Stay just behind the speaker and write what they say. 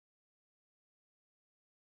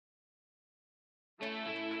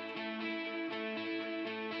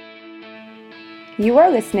You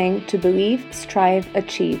are listening to Believe, Strive,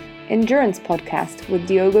 Achieve, Endurance Podcast with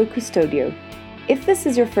Diogo Custodio. If this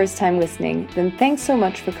is your first time listening, then thanks so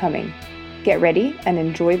much for coming. Get ready and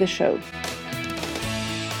enjoy the show.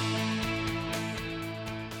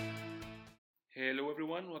 Hello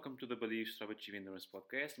everyone, welcome to the Believe, Strive, Achieve, Endurance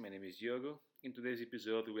Podcast. My name is Diogo. In today's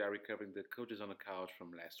episode, we are recovering the Coaches on the Couch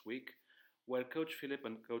from last week, where Coach Philip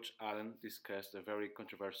and Coach Alan discussed a very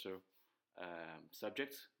controversial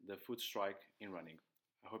subject, the foot strike in running.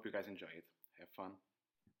 I hope you guys enjoy it. Have fun.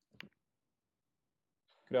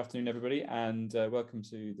 Good afternoon, everybody, and welcome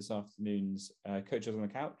to this afternoon's Coaches on the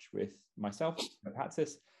Couch with myself,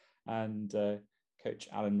 Patsis, and Coach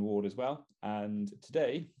Alan Ward as well. And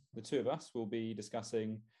today, the two of us will be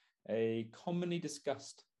discussing a commonly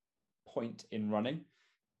discussed point in running,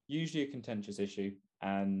 usually a contentious issue,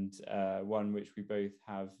 and one which we both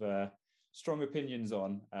have strong opinions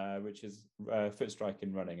on, which is foot strike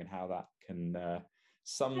in running and how that can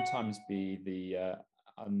sometimes be the,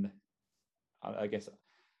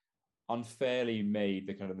 unfairly made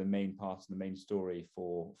the main part and the main story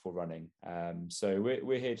for running. So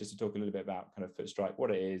we're here just to talk a little bit about kind of foot strike,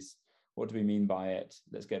 what it is, what do we mean by it?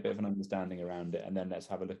 Let's get a bit of an understanding around it, and then let's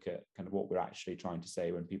have a look at kind of what we're actually trying to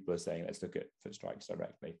say when people are saying let's look at foot strikes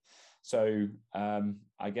directly. So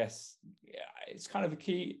I guess it's kind of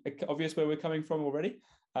obvious where we're coming from already,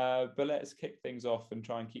 but let's kick things off and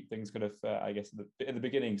try and keep things kind of at the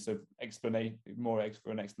beginning, so more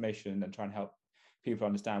for an explanation, and try and help people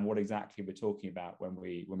understand what exactly we're talking about when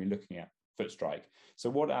we're looking at foot strike. So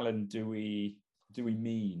what, Alan, do we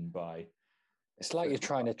mean by? It's like you're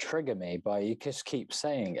trying to trigger me by you just keep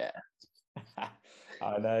saying it.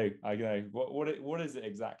 I know. What is it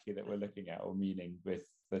exactly that we're looking at or meaning with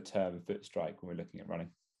the term foot strike when we're looking at running?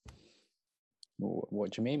 What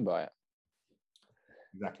do you mean by it?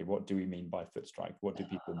 Exactly. What do we mean by foot strike? What do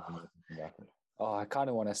people mean about it? Oh, I kind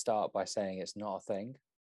of want to start by saying it's not a thing,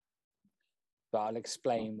 but I'll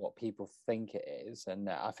explain what people think it is. And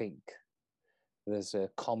I think there's a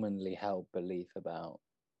commonly held belief about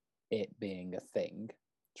it being a thing.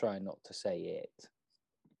 Try not to say it,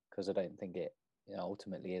 because I don't think it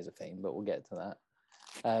ultimately is a thing, but we'll get to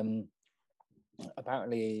that.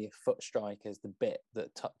 Apparently foot strike is the bit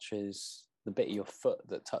of your foot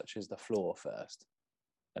that touches the floor first,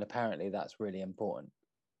 and apparently that's really important.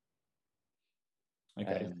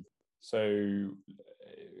 Okay. So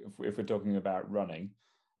if we're talking about running,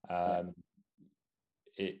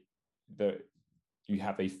 you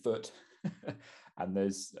have a foot and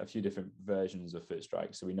there's a few different versions of foot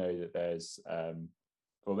strike. So we know that there's,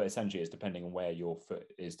 essentially it's depending on where your foot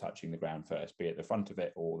is touching the ground first, be it the front of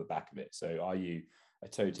it or the back of it. So are you a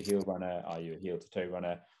toe to heel runner? Are you a heel to toe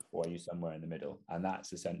runner? Or are you somewhere in the middle? And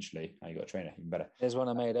that's essentially how you got a trainer, even better. There's one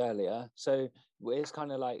I made earlier. So it's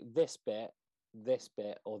kind of like this bit,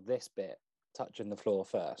 or this bit touching the floor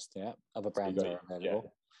first. Yeah. Other brands are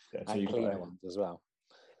available. Yeah. So and cleaner ones as well.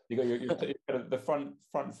 You got your the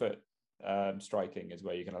front foot striking is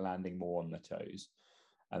where you're kind of landing more on the toes,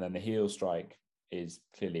 and then the heel strike is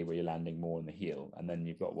clearly where you're landing more on the heel, and then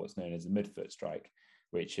you've got what's known as the midfoot strike,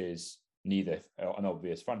 which is neither an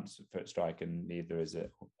obvious front foot strike and neither is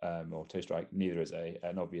or toe strike, neither is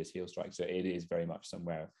an obvious heel strike. So it is very much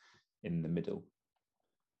somewhere in the middle.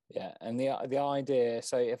 Yeah, and the idea.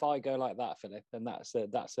 So if I go like that, Philip, then that's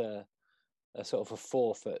a sort of a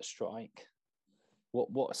 4-foot strike.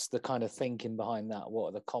 What's the kind of thinking behind that? What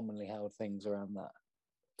are the commonly held things around that?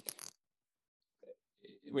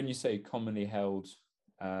 When you say commonly held,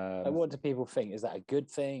 and what do people think? Is that a good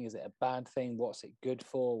thing? Is it a bad thing? What's it good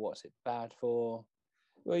for? What's it bad for?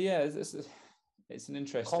 Well, yeah, it's an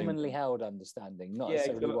interesting commonly held understanding, not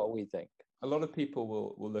necessarily what we think. A lot of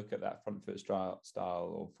people will look at that front foot style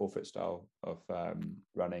or 4-foot style of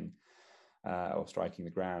running or striking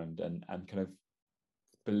the ground and kind of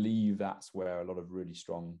believe that's where a lot of really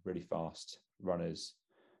strong, really fast runners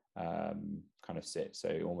kind of sit.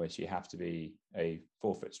 So almost you have to be a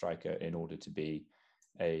 4-foot striker in order to be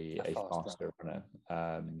a faster runner.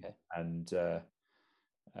 Okay. And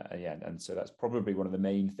so that's probably one of the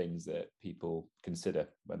main things that people consider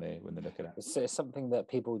when they look at it. It's something that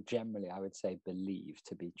people generally, I would say, believe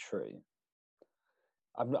to be true.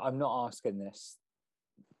 I'm not asking this.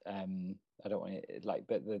 I don't want it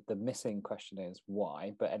but the missing question is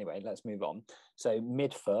why. But anyway, let's move on. So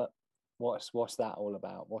midfoot, what's that all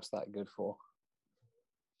about? What's that good for?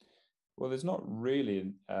 Well, there's not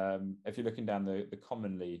really, if you're looking down the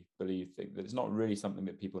commonly believed thing, that it's not really something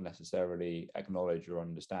that people necessarily acknowledge or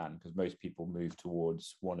understand, because most people move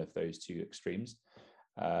towards one of those two extremes.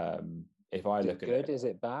 If I look at it, is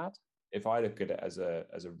it bad? If I look at it as a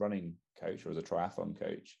running coach or as a triathlon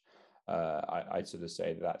coach, I'd sort of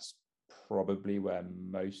say that's probably where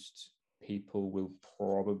most people will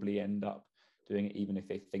probably end up doing it, even if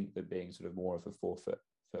they think they're being sort of more of a foot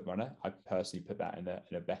runner. I personally put that in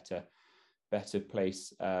a better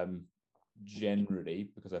place generally,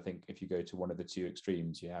 because I think if you go to one of the two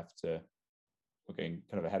extremes, you have to, we're getting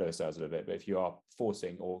kind of ahead of ourselves a little bit, but if you are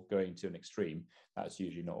forcing or going to an extreme, that's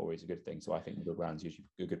usually not always a good thing. So I think middle ground is usually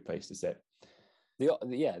a good place to sit.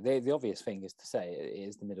 The obvious thing is to say it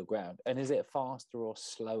is the middle ground. And is it faster or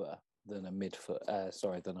slower than a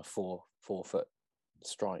than a four-foot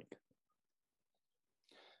strike?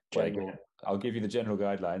 Well, I'll give you the general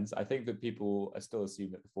guidelines. I think that people are still assume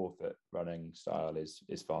that the 4-foot running style is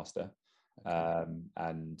faster. Okay.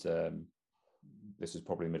 This is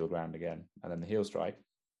probably middle ground again. And then the heel strike.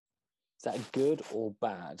 Is that good or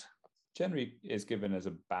bad? Generally is given as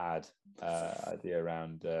a bad idea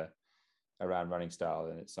around running style,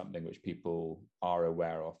 and it's something which people are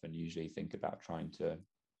aware of and usually think about trying to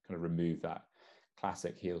kind of remove that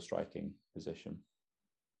classic heel striking position.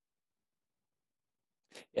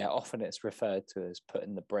 Yeah, often it's referred to as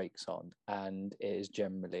putting the brakes on, and it is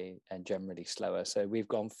generally slower. So we've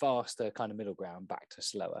gone faster, kind of middle ground, back to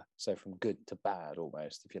slower. So from good to bad,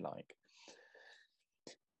 almost, if you like.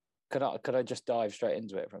 Could I just dive straight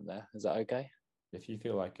into it from there? Is that okay? If you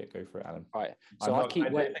feel like it, go for it, Alan. Right. So I don't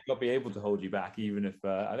think I'll be able to hold you back, even if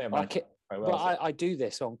I think I might. Quite well, but I do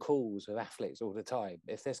this on calls with athletes all the time.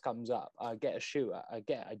 If this comes up, I get a shoe up. I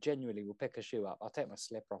genuinely will pick a shoe up. I'll take my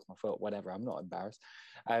slipper off my foot, whatever. I'm not embarrassed.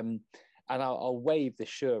 And I'll wave the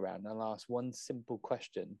shoe around and I'll ask one simple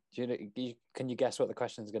question. Can you guess what the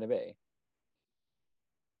question is going to be?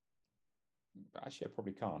 Actually, I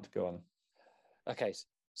probably can't. Go on. Okay,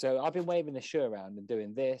 so I've been waving the shoe around and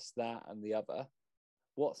doing this, that, and the other.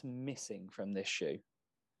 What's missing from this shoe?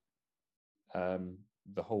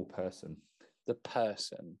 The whole person. The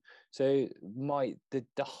person. So the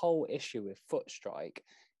whole issue with foot strike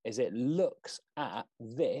is it looks at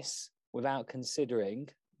this without considering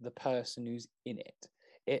the person who's in it.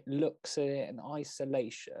 It looks at it in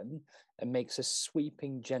isolation and makes a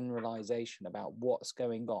sweeping generalization about what's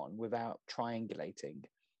going on without triangulating.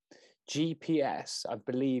 GPS, I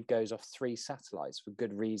believe, goes off 3 satellites for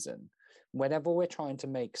good reason. Whenever we're trying to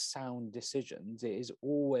make sound decisions, it is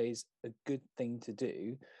always a good thing to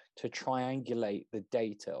do to triangulate the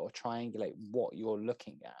data or triangulate what you're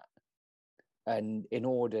looking at. And in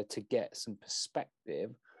order to get some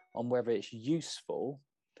perspective on whether it's useful,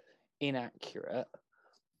 inaccurate,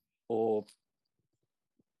 or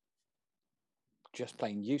just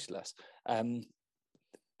plain useless. And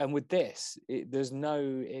with this,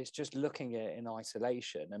 it's just looking at it in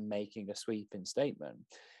isolation and making a sweeping statement.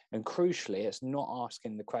 And crucially, it's not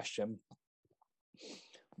asking the question,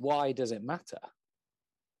 why does it matter?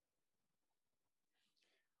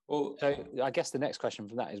 Well, so I guess the next question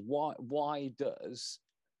from that is why does,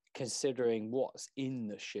 considering what's in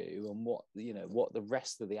the shoe and what the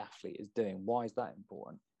rest of the athlete is doing, why is that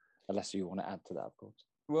important? Unless you want to add to that, of course.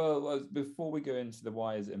 Well, before we go into the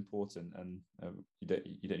why is it important, and you don't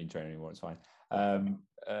need to train anymore, it's fine. I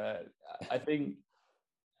think.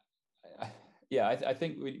 Yeah, I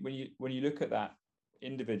think when you look at that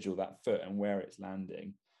individual, that foot, and where it's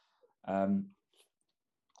landing, the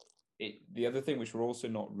other thing which we're also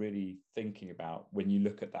not really thinking about when you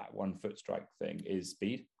look at that 1 foot strike thing is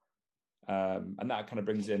speed, and that kind of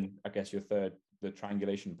brings in, I guess, the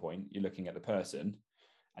triangulation point. You're looking at the person,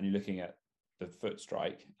 and you're looking at the foot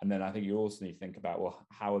strike, and then I think you also need to think about, well,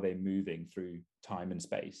 how are they moving through time and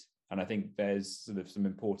space? And I think there's sort of some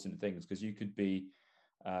important things, because you could be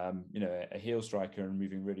a heel striker and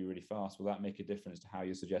moving really, really fast. Will that make a difference to how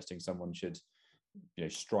you're suggesting someone should,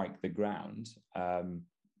 strike the ground,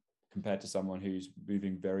 compared to someone who's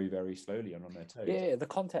moving very, very slowly and on their toes? Yeah, the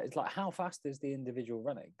context, like how fast is the individual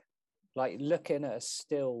running? Like looking at a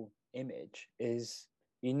still image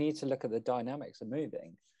you need to look at the dynamics of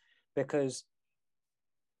moving, because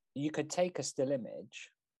you could take a still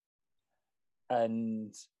image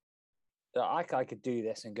and I could do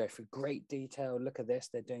this and go for great detail. Look at this.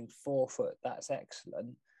 They're doing 4 foot. That's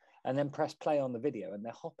excellent. And then press play on the video and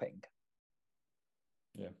they're hopping.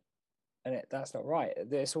 Yeah. And that's not right.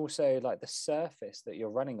 There's also like the surface that you're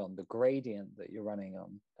running on, the gradient that you're running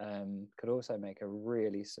on, could also make a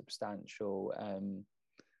really substantial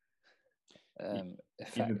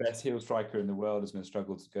effect. Even the best heel striker in the world is going to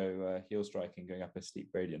struggle to go heel striking going up a steep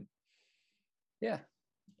gradient. Yeah.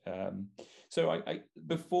 So I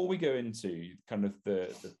before we go into kind of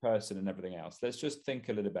the person and everything else, let's just think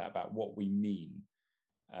a little bit about what we mean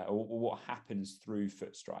or what happens through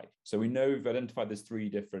foot strike. So we know we've identified there's 3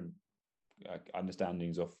 different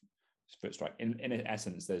understandings of foot strike. In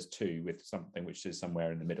essence, there's two with something which is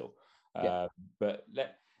somewhere in the middle. Yeah. But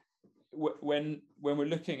when we're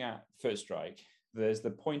looking at foot strike, there's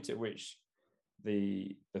the point at which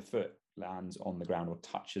the foot lands on the ground or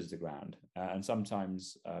touches the ground, and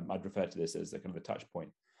sometimes I'd refer to this as the kind of the touch point.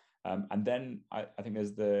 And then I think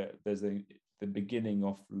there's the beginning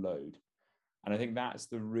of load, and I think that's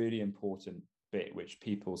the really important bit which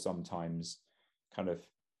people sometimes kind of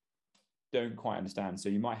don't quite understand. So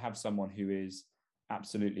you might have someone who is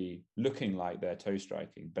absolutely looking like they're toe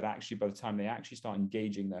striking, but actually by the time they actually start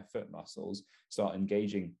engaging their foot muscles, start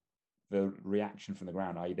engaging the reaction from the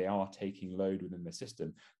ground, i.e. they are taking load within the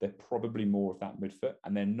system, they're probably more of that midfoot,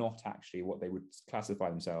 and they're not actually what they would classify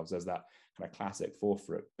themselves as that kind of classic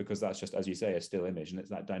forefoot, because that's just, as you say, a still image, and it's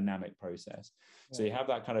that dynamic process. Yeah. So you have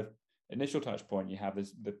that kind of initial touch point, you have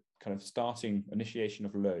the kind of starting initiation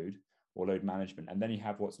of load or load management, and then you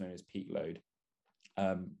have what's known as peak load,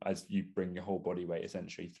 as you bring your whole body weight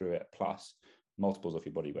essentially through it, plus multiples of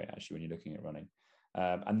your body weight actually when you're looking at running.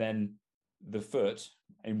 And then the foot,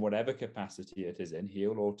 in whatever capacity it is in,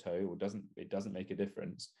 heel or toe, or it doesn't make a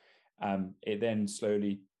difference, it then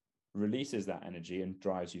slowly releases that energy and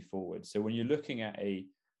drives you forward. So when you're looking at a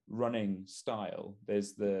running style,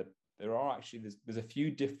 there's a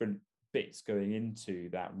few different bits going into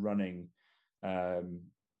that running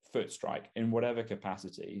foot strike in whatever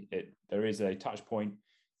capacity. There is a touch point,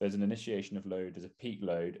 there's an initiation of load, there's a peak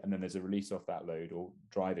load, and then there's a release off that load, or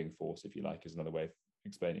driving force, if you like, is another way of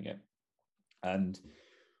explaining it. And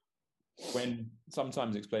when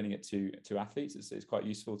sometimes explaining it to athletes, it's quite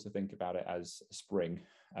useful to think about it as a spring.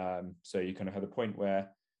 So you kind of have the point where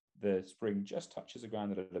the spring just touches the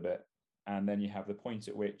ground a little bit, and then you have the point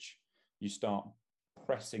at which you start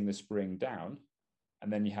pressing the spring down,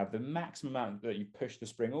 and then you have the maximum amount that you push the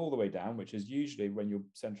spring all the way down, which is usually when your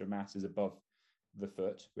center of mass is above the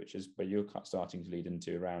foot, which is where you're starting to lead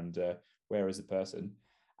into around where is the person.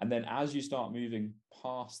 And then as you start moving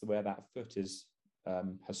past where that foot is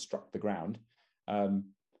has struck the ground,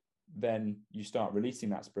 then you start releasing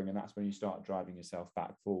that spring, and that's when you start driving yourself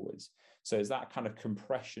back forwards. So it's that kind of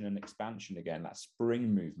compression and expansion again, that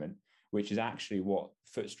spring movement, which is actually what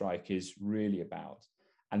foot strike is really about.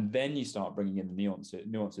 And then you start bringing in the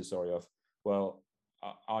nuances of, well,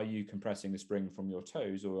 are you compressing the spring from your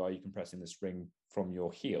toes, or are you compressing the spring from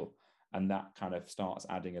your heel? And that kind of starts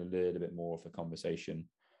adding a little bit more of a conversation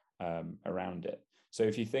around it. So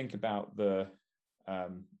if you think about the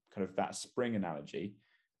kind of that spring analogy,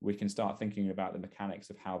 we can start thinking about the mechanics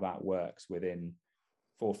of how that works within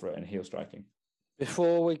forefoot and heel striking.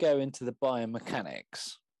 Before we go into the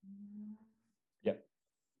biomechanics,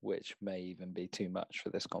 which may even be too much for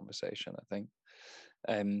this conversation, I think.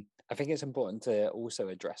 I think it's important to also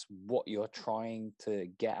address what you're trying to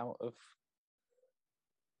get out of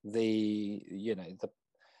the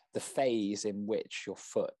phase in which your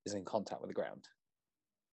foot is in contact with the ground.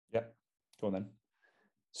 Yep. Go on then.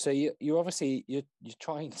 So you're obviously you're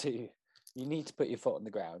trying to, you need to put your foot on the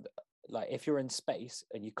ground. Like if you're in space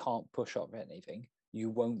and you can't push up anything, you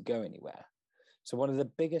won't go anywhere. So one of the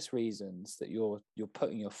biggest reasons that you're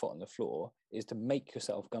putting your foot on the floor is to make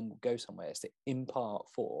yourself go somewhere. It's to impart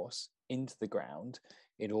force into the ground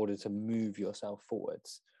in order to move yourself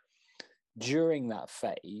forwards. During that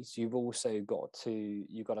phase, you've got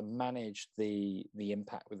to manage the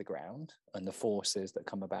impact with the ground and the forces that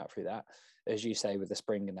come about through that. As you say with the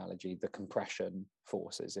spring analogy, the compression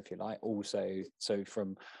forces, if you like, also so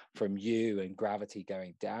from you and gravity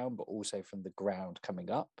going down, but also from the ground coming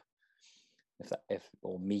up.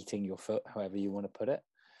 Or meeting your foot, however you want to put it.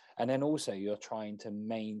 And then also you're trying to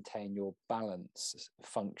maintain your balance,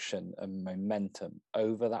 function and momentum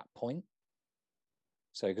over that point.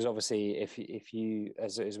 So because obviously if you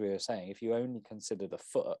as we were saying, if you only consider the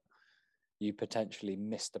foot, you potentially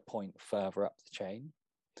miss the point further up the chain.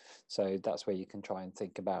 So that's where you can try and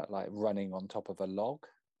think about like running on top of a log.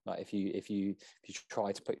 Like if you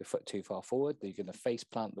try to put your foot too far forward, you're going to face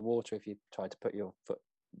plant the water. If you try to put your foot,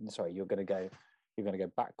 you're going to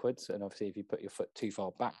go backwards, and obviously if you put your foot too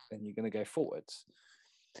far back, then you're going to go forwards.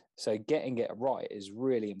 So getting it right is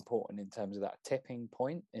really important in terms of that tipping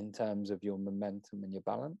point, in terms of your momentum and your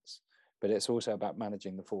balance, but it's also about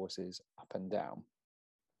managing the forces up and down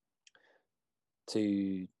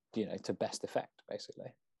to best effect,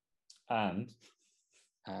 basically. And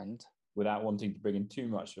without wanting to bring in too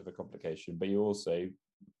much of a complication, but you also,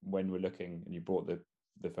 when we're looking, and you brought the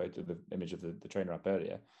photo, the image of the trainer up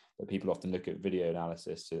earlier, that people often look at video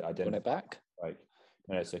analysis to identify. Want it back? Like,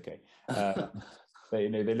 no, it's okay.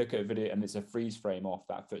 They look at a video and it's a freeze frame off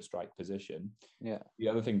that foot strike position. Yeah. The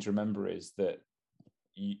other thing to remember is that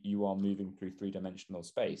you are moving through three-dimensional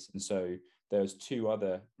space. And so there's two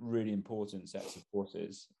other really important sets of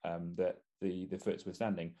forces that the foot's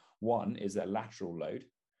withstanding. One is that lateral load,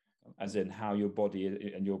 as in how your body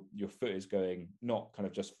and your foot is going, not kind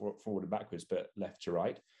of just forward and backwards, but left to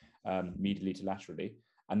right, medially to laterally.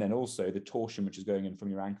 And then also the torsion, which is going in from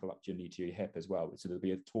your ankle up to your knee to your hip as well. So there'll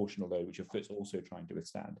be a torsional load, which your foot's also trying to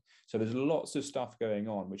withstand. So there's lots of stuff going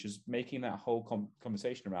on, which is making that whole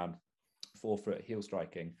conversation around forefoot heel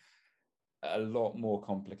striking a lot more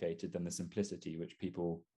complicated than the simplicity which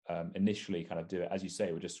people initially kind of do it. As you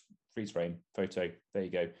say, we'll just freeze frame, photo, there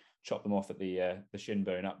you go, chop them off at the shin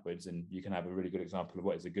bone upwards, and you can have a really good example of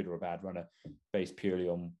what is a good or a bad runner based purely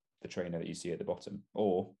on the trainer that you see at the bottom,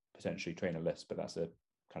 or potentially trainerless, but that's a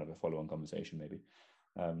kind of a follow-on conversation maybe.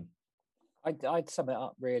 I'd sum it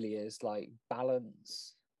up really as like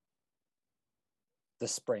balance, the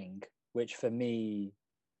spring, which for me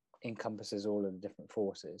encompasses all of the different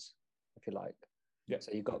forces, if you like. Yeah.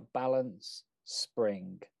 So you've got balance,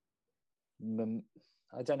 spring,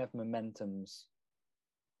 I don't know if momentum's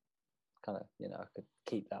kind of, I could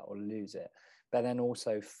keep that or lose it, but then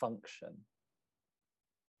also function.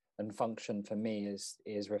 And function for me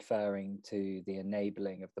is referring to the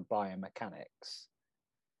enabling of the biomechanics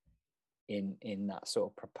in that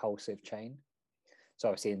sort of propulsive chain. So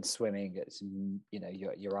obviously in swimming, it's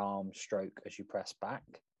your arm stroke as you press back.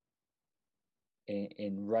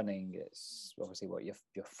 In running, it's obviously what your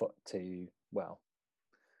foot to, well,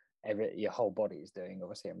 your whole body is doing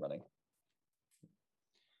obviously in running.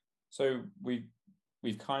 So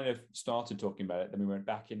we've kind of started talking about it, then we went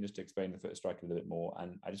back in just to explain the foot strike a little bit more.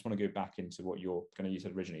 And I just want to go back into what you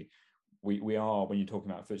said originally. We are, when you're talking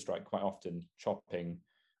about foot strike, quite often chopping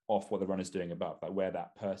off what the runner's doing above, like where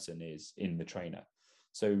that person is in the trainer.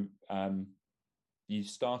 So you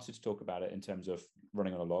started to talk about it in terms of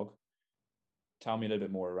running on a log. Tell me a little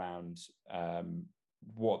bit more around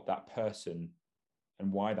what that person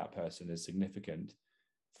and why that person is significant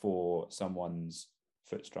for someone's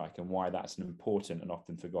foot strike, and why that's an important and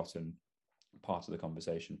often forgotten part of the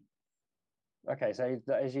conversation. Okay, so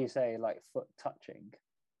as you say, like foot touching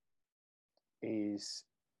is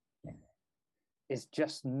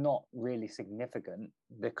just not really significant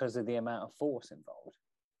because of the amount of force involved.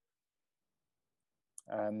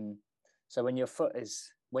 So when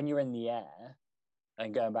you're in the air,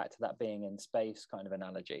 and going back to that being in space kind of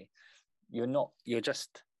analogy, you're not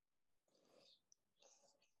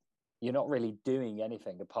really doing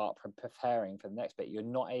anything apart from preparing for the next bit. You're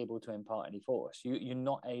not able to impart any force. You're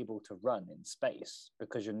not able to run in space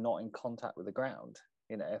because you're not in contact with the ground.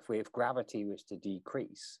 If gravity was to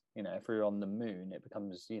decrease, if we were on the moon, it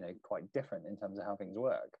becomes, quite different in terms of how things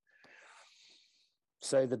work.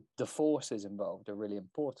 So the forces involved are really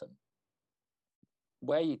important.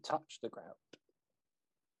 Where you touch the ground,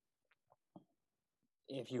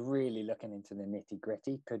 if you're really looking into the nitty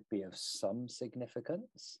gritty, could be of some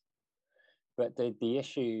significance. But the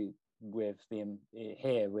issue with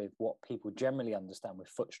with what people generally understand with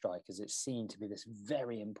foot strike is it's seen to be this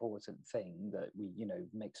very important thing that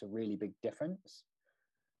makes a really big difference.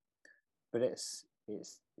 But it's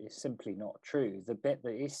simply not true. The bit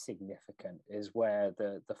that is significant is where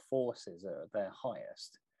the forces are at their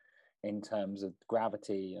highest in terms of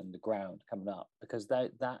gravity and the ground coming up, because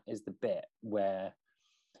that is the bit where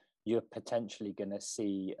you're potentially going to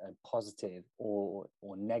see a positive or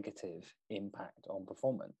negative impact on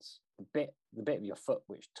performance. The bit of your foot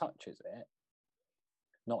which touches it,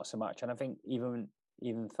 not so much. And I think even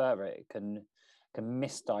further, it can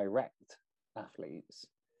misdirect athletes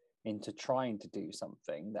into trying to do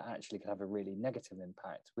something that actually could have a really negative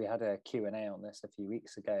impact. We had a Q&A on this a few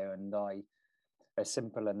weeks ago, and a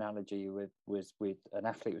simple analogy was with an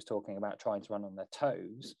athlete was talking about trying to run on their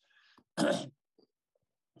toes.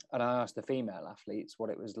 And I asked the female athletes what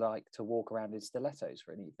it was like to walk around in stilettos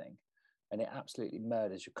for an evening. And it absolutely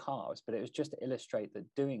murders your calves. But it was just to illustrate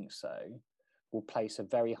that doing so will place a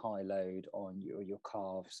very high load on your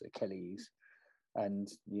calves, Achilles, and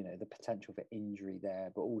the potential for injury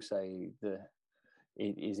there. But also it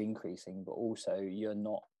is increasing, but also you're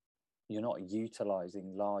not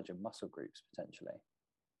utilizing larger muscle groups potentially.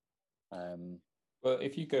 Well,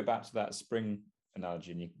 if you go back to that spring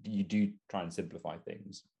analogy, and you do try and simplify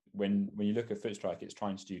things, when you look at foot strike, it's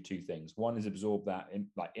trying to do two things. One is absorb that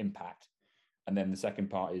impact, and then the second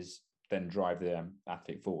part is then drive the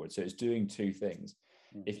athlete forward. So it's doing two things.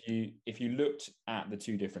 If you looked at the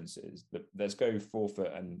two differences, let's go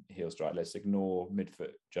forefoot and heel strike. Let's ignore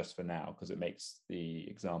midfoot just for now, because it makes the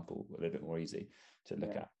example a little bit more easy to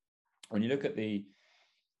look at. When you look at the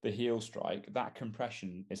the heel strike, that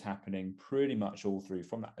compression is happening pretty much all through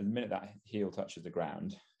from that, the minute that heel touches the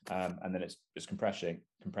ground, and then it's compressing,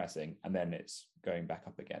 and then it's going back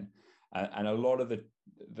up again. And a lot of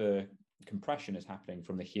the compression is happening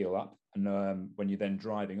from the heel up. And when you're then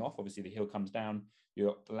driving off, obviously the heel comes down,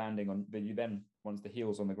 you're landing on, once the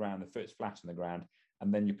heel's on the ground, the foot's flat on the ground,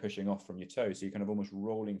 and then you're pushing off from your toe. So you're kind of almost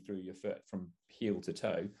rolling through your foot from heel to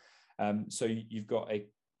toe. So you've got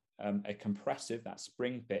a compressive, that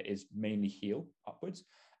spring bit is mainly heel upwards.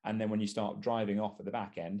 And then when you start driving off at the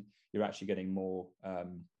back end, you're actually getting more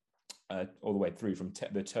all the way through from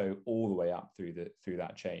the toe all the way up through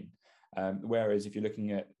that chain. Whereas if you're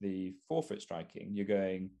looking at the forefoot striking, you're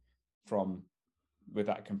going from, with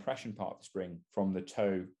that compression part of the spring, from the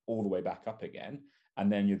toe all the way back up again,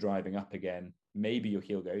 and then you're driving up again. Maybe your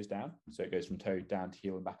heel goes down, so it goes from toe down to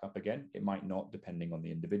heel and back up again. It might not, depending on the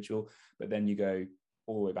individual, but then you go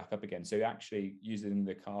all the way back up again. So actually, using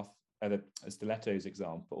the calf, the stilettos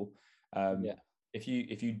example, if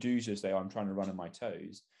you do just say, oh, I'm trying to run on my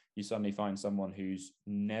toes, you suddenly find someone who's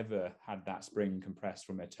never had that spring compressed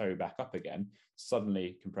from their toe back up again,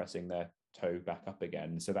 suddenly compressing their toe back up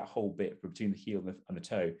again. So that whole bit between the heel and the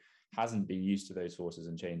toe hasn't been used to those forces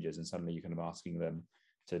and changes, and suddenly you're kind of asking them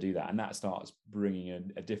to do that. And that starts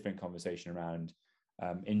bringing a different conversation around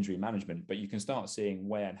injury management. But you can start seeing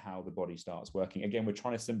where and how the body starts working. Again, we're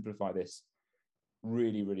trying to simplify this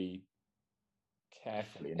really, really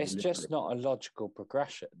carefully. It's just not a logical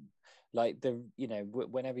progression. Like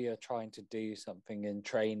whenever you're trying to do something in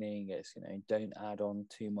training, it's, don't add on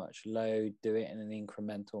too much load, do it in an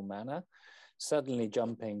incremental manner. Suddenly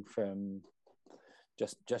jumping from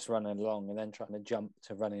just running along and then trying to jump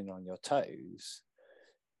to running on your toes.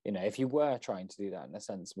 If you were trying to do that in a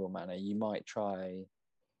sensible manner, you might try,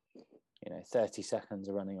 30 seconds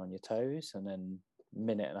of running on your toes, and then a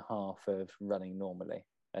minute and a half of running normally,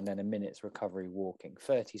 and then a minute's recovery walking.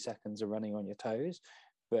 30 seconds of running on your toes.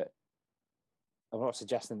 But I'm not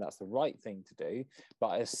suggesting that's the right thing to do,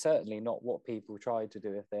 but it's certainly not what people try to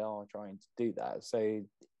do if they are trying to do that. So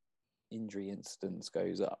injury incidence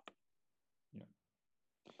goes up.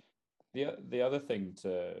 Yeah. The other thing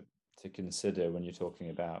to consider when you're talking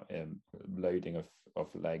about loading of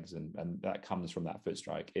legs, and that comes from that foot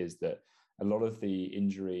strike, is that a lot of the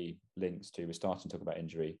injury links to, we're starting to talk about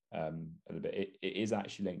injury a little bit, it is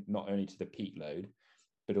actually linked not only to the peak load,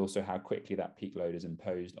 but also how quickly that peak load is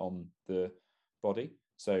imposed on the body.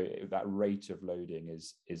 So that rate of loading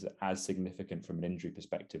is as significant from an injury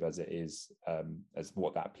perspective as it is as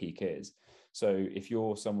what that peak is. So if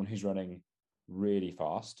you're someone who's running really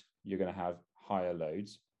fast, you're going to have higher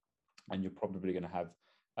loads, and you're probably going to have,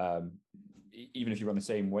 even if you run the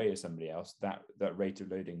same way as somebody else, that rate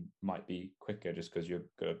of loading might be quicker just because you've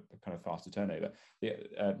got a kind of faster turnover.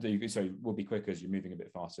 Will be quicker as you're moving a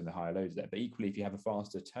bit faster in the higher loads there. But equally, if you have a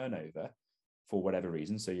faster turnover for whatever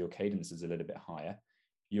reason, so your cadence is a little bit higher,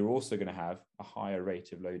 you're also going to have a higher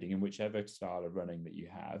rate of loading in whichever style of running that you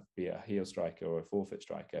have, be it a heel striker or a forefoot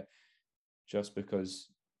striker, just because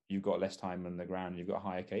you've got less time on the ground, you've got a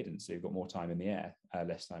higher cadence, so you've got more time in the air,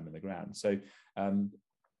 less time on the ground. So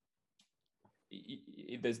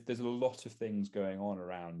there's a lot of things going on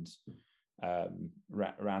around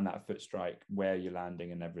that foot strike, where you're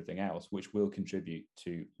landing and everything else, which will contribute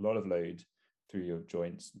to a lot of load through your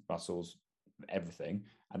joints, muscles, everything,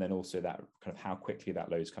 and then also that kind of how quickly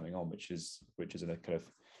that load's coming on, which is a kind of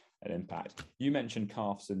an impact. You mentioned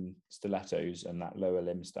calves and stilettos and that lower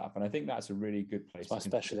limb stuff, and I think that's a really good place. It's my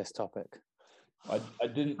specialist topic. I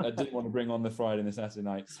didn't want to bring on the Friday and the Saturday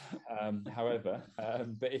nights, however,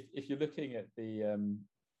 but if you're looking at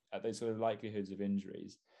at those sort of likelihoods of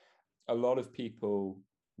injuries, a lot of people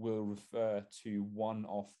will refer to one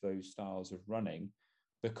of those styles of running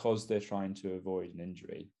because they're trying to avoid an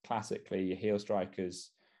injury. Classically, your heel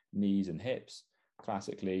strikers, knees and hips.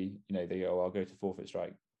 Classically, they go, I'll go to forefoot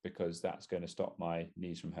strike because that's going to stop my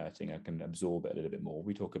knees from hurting. I can absorb it a little bit more.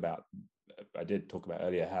 I did talk about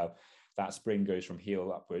earlier how that spring goes from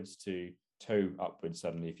heel upwards to toe upwards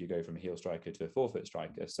suddenly if you go from a heel striker to a forefoot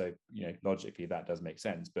striker. So, logically that does make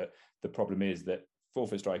sense. But the problem is that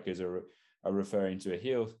forefoot strikers are referring to a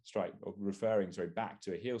heel strike, or back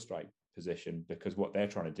to a heel strike position, because what they're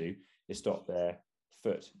trying to do is stop their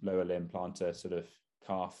foot, lower limb, plantar, sort of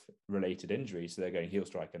calf related injuries. So they're going heel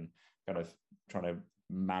strike and kind of trying to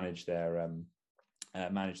manage their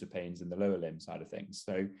manage the pains in the lower limb side of things.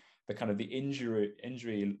 So the kind of the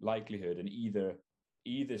injury likelihood in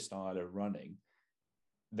either style of running,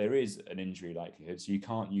 there is an injury likelihood. So you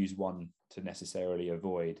can't use one to necessarily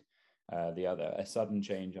avoid the other. A sudden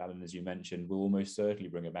change, Alan, as you mentioned, will almost certainly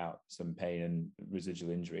bring about some pain and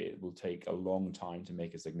residual injury. It will take a long time to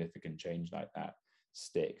make a significant change like that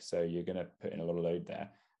stick. So you're going to put in a lot of load there.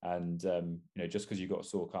 And, just because you've got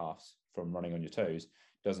sore calves from running on your toes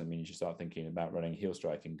doesn't mean you should start thinking about running heel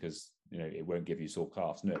striking because, it won't give you sore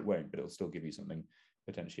calves. No, it won't, but it'll still give you something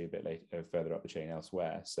potentially a bit later, further up the chain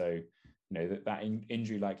elsewhere. So, that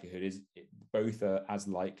injury likelihood is both are as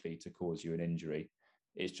likely to cause you an injury.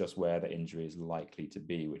 It's just where the injury is likely to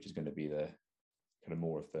be, which is going to be the kind of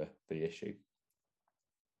more of the issue.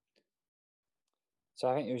 So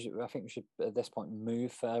I think we should at this point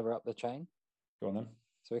move further up the chain. Go on then.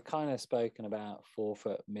 So we've kind of spoken about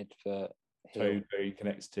forefoot, midfoot, toe bone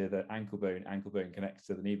connects to the ankle bone connects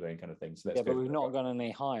to the knee bone kind of thing. So but we've not gone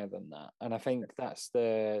any higher than that. And I think that's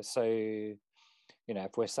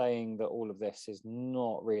if we're saying that all of this is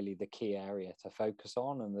not really the key area to focus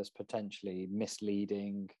on, and there's potentially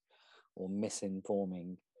misleading or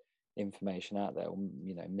misinforming information out there, or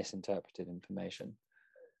misinterpreted information,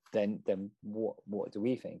 then what do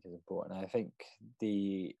we think is important? I think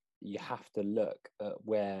you have to look at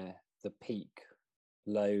where the peak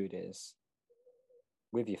load is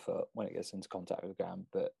with your foot when it gets into contact with the ground,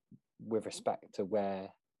 but with respect to where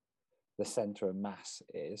the center of mass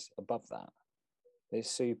is above that. It's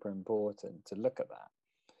super important to look at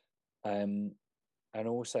that. And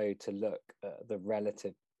also to look at the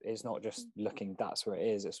relative. It's not just looking, that's where it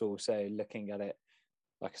is. It's also looking at it,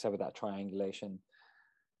 like I said, with that triangulation,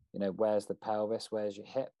 where's the pelvis, where's your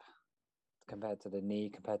hip compared to the knee,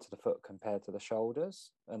 compared to the foot, compared to the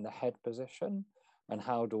shoulders and the head position, and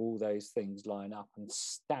how do all those things line up and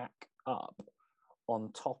stack up on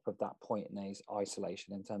top of that point in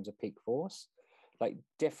isolation in terms of peak force. Like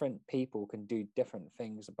different people can do different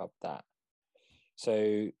things above that.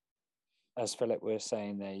 So as Philip was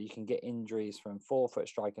saying there, you can get injuries from forefoot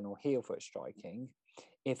striking or heel foot striking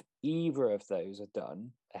if either of those are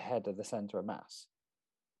done ahead of the center of mass.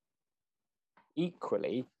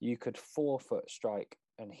 Equally, you could forefoot strike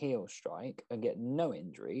and heel strike and get no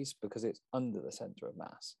injuries because it's under the center of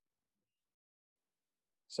mass.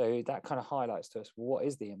 So that kind of highlights to us what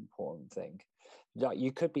is the important thing. Like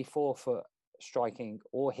you could be forefoot striking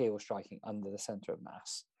or heel striking under the center of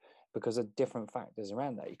mass because of different factors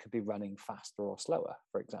around that. You could be running faster or slower,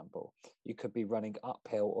 for example. You could be running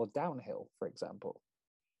uphill or downhill, for example.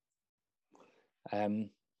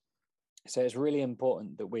 So it's really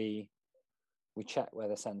important that we check where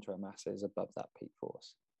the center of mass is above that peak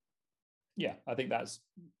force. Yeah, I think that's,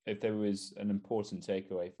 if there was an important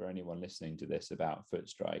takeaway for anyone listening to this about foot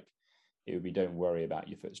strike, it would be don't worry about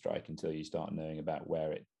your foot strike until you start knowing about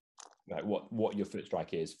where it, like what your foot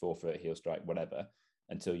strike is, forefoot, heel strike, whatever,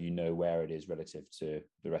 until you know where it is relative to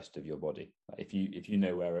the rest of your body. Like if you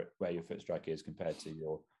know where your foot strike is compared to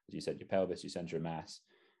your, as you said, your pelvis, your center of mass,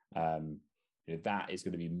 that is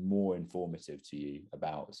going to be more informative to you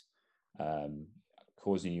about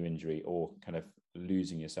causing you injury or kind of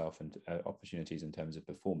losing yourself and opportunities in terms of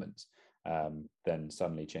performance than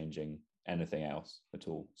suddenly changing anything else at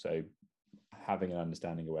all. So having an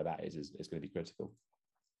understanding of where that is going to be critical.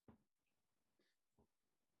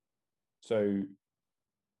 So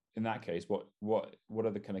in that case, what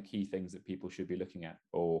are the kind of key things that people should be looking at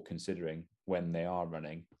or considering when they are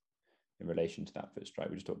running in relation to that foot strike?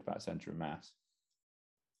 We just talked about center of mass.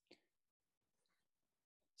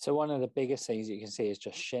 So one of the biggest things you can see is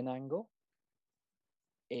just shin angle.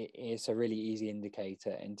 It's a really easy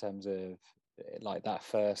indicator in terms of like that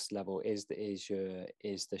first level is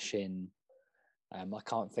the shin. I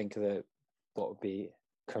can't think of what would be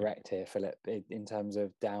correct here, Philip, in terms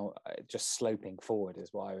of down, just sloping forward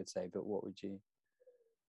is what I would say. But what would you?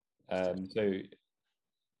 So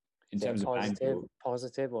in terms of angle,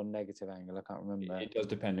 positive or negative angle, I can't remember. It does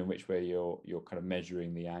depend on which way you're kind of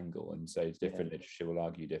measuring the angle, and so different literature will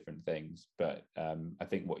argue different things. But I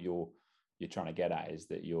think what you're trying to get at is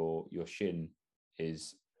that your shin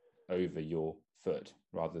is over your foot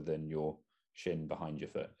rather than your shin behind your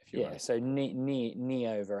foot. If you so knee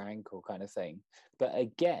over ankle kind of thing. But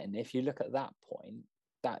again, if you look at that point,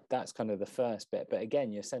 that's kind of the first bit. But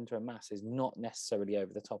again, your center of mass is not necessarily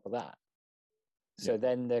over the top of that. So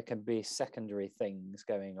then there can be secondary things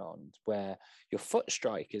going on where your foot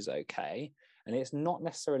strike is okay, and it's not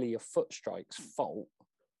necessarily your foot strike's fault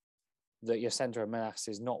that your center of mass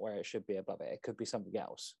is not where it should be above it. It could be something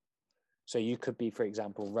else. So you could be, for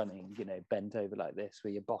example, running, bent over like this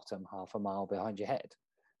with your bottom half a mile behind your head.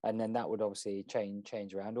 And then that would obviously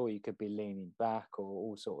change around, or you could be leaning back or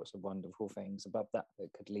all sorts of wonderful things above that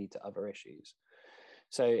could lead to other issues.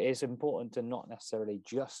 So it's important to not necessarily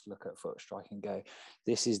just look at foot strike and go,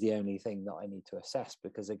 this is the only thing that I need to assess,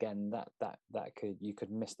 because again, you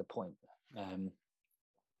could miss the point. I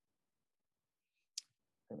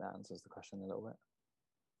think that answers the question a little bit.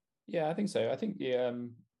 Yeah, I think so. I think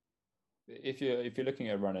if you're looking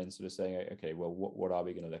at running and sort of saying, okay, well, what are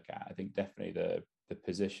we going to look at? I think definitely the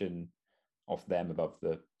position of them above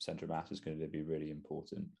the center of mass is going to be really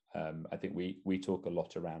important. I think we talk a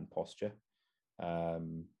lot around posture.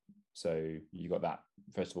 So you got that,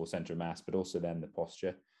 first of all, center of mass, but also then the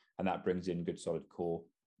posture, and that brings in good solid core.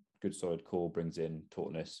 Good solid core brings in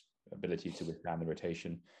tautness, ability to withstand the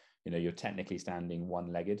rotation. You know, you're technically standing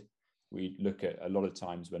one-legged. We look at a lot of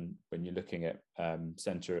times when you're looking at when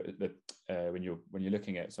you're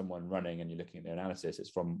looking at someone running and you're looking at their analysis, it's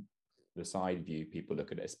from the side view. People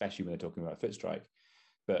look at it, especially when they're talking about foot strike.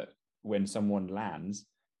 But when someone lands,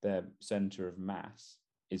 their center of mass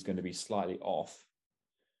is going to be slightly off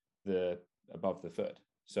above the foot.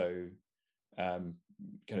 So kind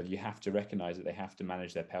of you have to recognize that they have to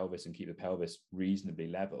manage their pelvis and keep the pelvis reasonably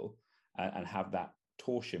level, and have that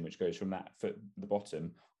torsion which goes from that foot, the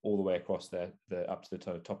bottom, all the way across the up to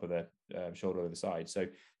the top of the shoulder or the side. So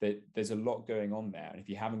there's a lot going on there, and if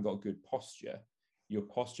you haven't got good posture, your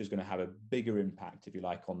posture is going to have a bigger impact, if you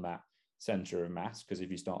like, on that center of mass, because if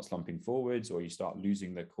you start slumping forwards or you start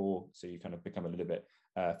losing the core, so you kind of become a little bit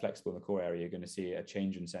flexible in the core area, you're going to see a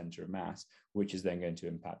change in center of mass, which is then going to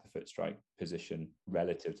impact the foot strike position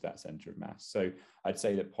relative to that center of mass. So I'd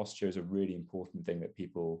say that posture is a really important thing that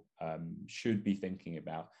people should be thinking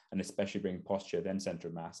about, and especially bring posture, then center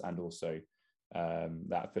of mass, and also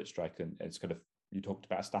that foot strike. And it's kind of, you talked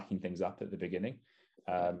about stacking things up at the beginning.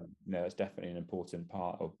 It's definitely an important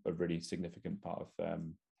part of a really significant part of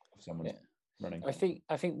someone's running. I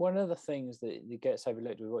think one of the things that gets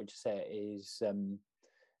overlooked with what you say is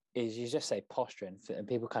you just say posture, and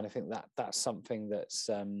people kind of think that that's something that's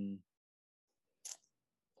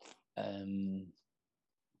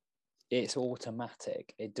it's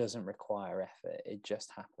automatic. It doesn't require effort. It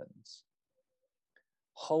just happens.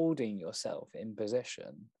 Holding yourself in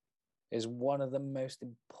position is one of the most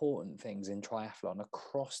important things in triathlon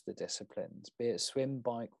across the disciplines, be it swim,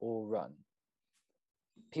 bike, or run.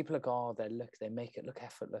 People are, they make it look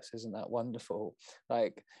effortless. Isn't that wonderful?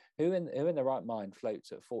 Like, who in their right mind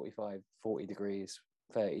floats at 45, 40 degrees,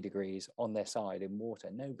 30 degrees on their side in water?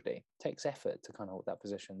 Nobody. It takes effort to kind of hold that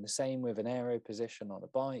position. The same with an aero position on a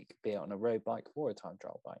bike, be it on a road bike or a time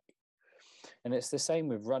trial bike. And it's the same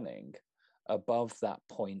with running. Above that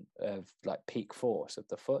point of like peak force of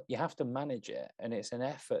the foot, you have to manage it, and it's an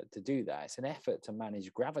effort to do that. It's an effort to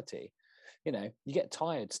manage gravity. You know, you get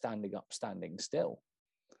tired standing up, standing still.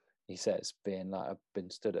 He says, being like, I've been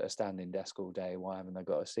stood at a standing desk all day, why haven't I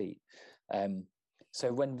got a seat?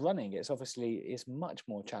 So when running, it's much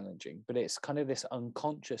more challenging, but it's kind of this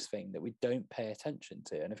unconscious thing that we don't pay attention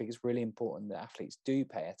to. And I think it's really important that athletes do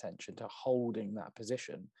pay attention to holding that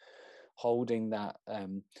position, holding that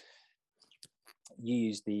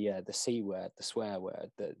use the C word, the swear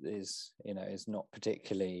word, that is, you know, is not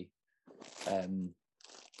particularly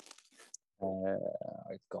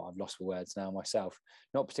I've lost the words now myself,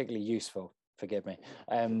 not particularly useful, forgive me.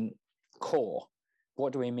 Core,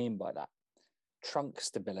 what do we mean by that? Trunk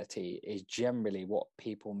stability is generally what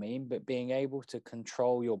people mean, but being able to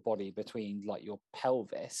control your body between like your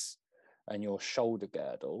pelvis and your shoulder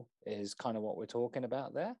girdle is kind of what we're talking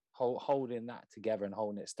about there. Holding that together and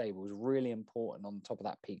holding it stable is really important on top of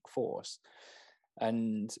that peak force.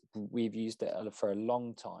 And we've used it for a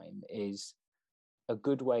long time. Is a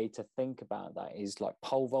good way to think about that is like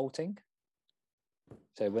pole vaulting.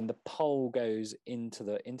 So when the pole goes into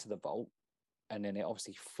the vault, and then it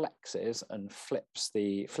obviously flexes and flips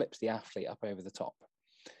the athlete up over the top.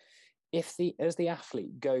 As the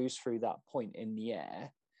athlete goes through that point in the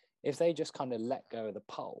air, if they just kind of let go of the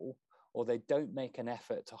pole, or they don't make an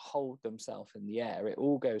effort to hold themselves in the air, it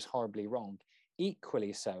all goes horribly wrong.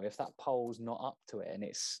 Equally so, if that pole's not up to it and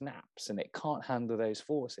it snaps and it can't handle those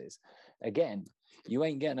forces, again, you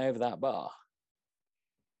ain't getting over that bar.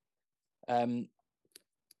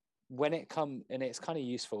 When it comes, and it's kind of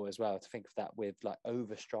useful as well to think of that with like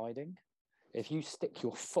overstriding. If you stick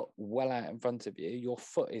your foot well out in front of you, your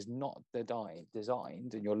foot is not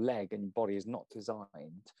designed, and your leg and body is not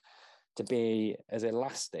designed to be as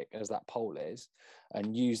elastic as that pole is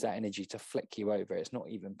and use that energy to flick you over. It's not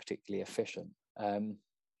even particularly efficient. And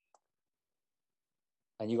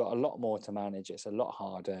you've got a lot more to manage. It's a lot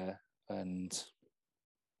harder. And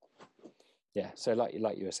yeah, so like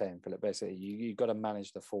you were saying, Philip, basically you've got to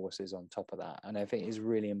manage the forces on top of that. And I think it's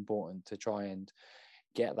really important to try and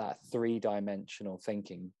get that three-dimensional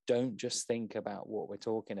thinking. Don't just think about what we're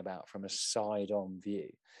talking about from a side-on view.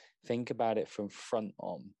 Think about it from front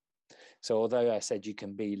on. So although I said you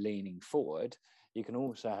can be leaning forward, you can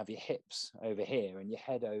also have your hips over here and your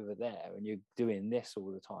head over there, and you're doing this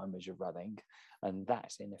all the time as you're running, and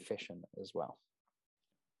that's inefficient as well.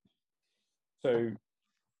 So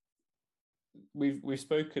we've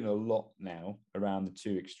spoken a lot now around the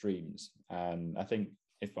two extremes, and I think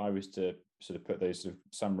if I was to sort of put those sort of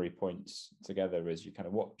summary points together as you kind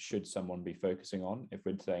of, what should someone be focusing on? If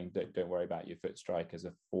we're saying don't worry about your foot strike as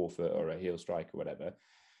a forefoot or a heel strike or whatever,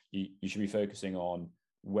 you should be focusing on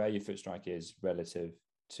where your foot strike is relative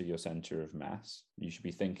to your center of mass. You should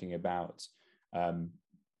be thinking about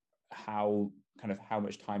how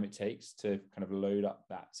much time it takes to kind of load up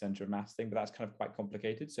that center of mass thing, but that's kind of quite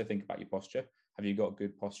complicated. So think about your posture. Have you got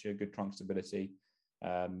good posture, good trunk stability?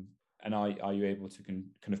 And are you able to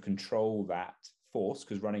kind of control that force?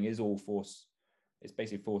 Because running is all force. It's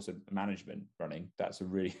basically force management. Running. That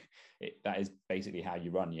is basically how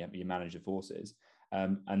you run. You manage the forces,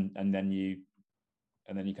 and then you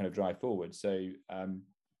kind of drive forward. So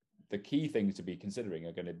the key things to be considering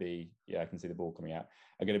are going to be, I can see the ball coming out,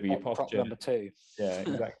 are going to be your posture. Prop number 2. Yeah,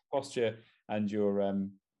 exactly. Posture and your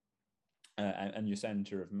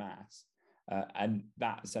center of mass. And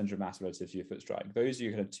that center of mass relative to your foot strike. Those are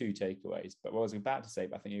your kind of two takeaways. But what I was about to say,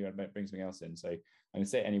 but I think you're going to bring something else in. So I'm going to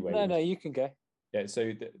say it anyway. No, you can go. Yeah,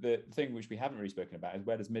 so the thing which we haven't really spoken about is,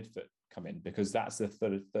 where does midfoot come in? Because that's the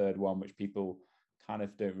third one which people kind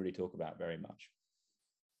of don't really talk about very much.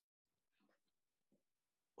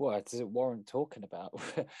 What does it warrant talking about?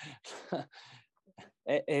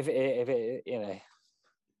 if it, you know,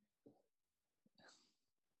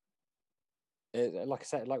 like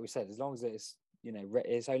we said, as long as it's, you know,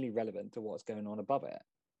 it's only relevant to what's going on above it,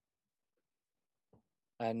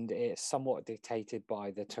 and it's somewhat dictated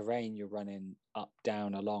by the terrain you're running up,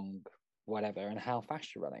 down, along, whatever, and how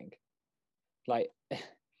fast you're running. Like,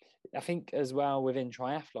 I think as well within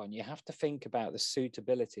triathlon, you have to think about the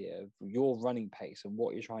suitability of your running pace and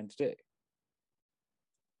what you're trying to do.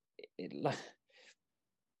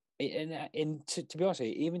 To be honest with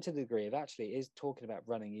you, even to the degree of actually is talking about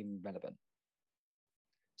running even relevant.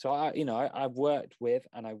 So I've worked with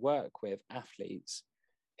and I work with athletes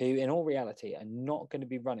who in all reality are not going to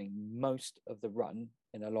be running most of the run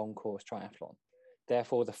in a long course triathlon.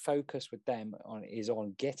 Therefore, the focus with them is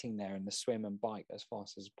on getting there in the swim and bike as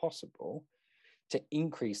fast as possible to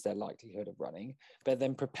increase their likelihood of running, but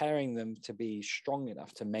then preparing them to be strong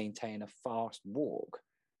enough to maintain a fast walk.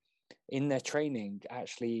 In their training,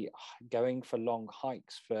 actually going for long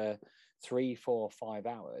hikes for 3, 4, 5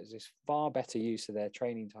 hours is far better use of their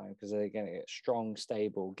training time, because they're going to get strong,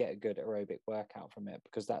 stable, get a good aerobic workout from it,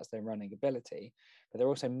 because that's their running ability. But they're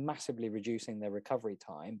also massively reducing their recovery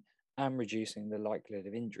time and reducing the likelihood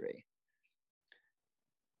of injury.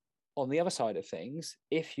 On the other side of things,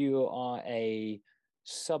 if you are a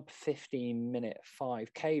sub 15-minute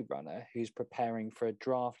 5K runner who's preparing for a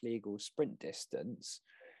draft legal sprint distance,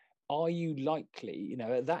 are you likely,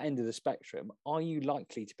 at that end of the spectrum, are you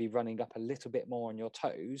likely to be running up a little bit more on your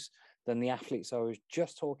toes than the athletes I was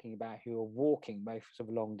just talking about who are walking most of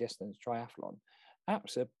a long distance triathlon?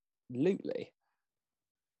 Absolutely.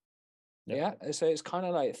 Yeah. So it's kind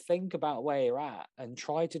of like, think about where you're at and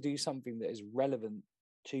try to do something that is relevant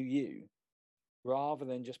to you, rather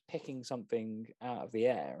than just picking something out of the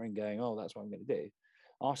air and going, oh, that's what I'm going to do.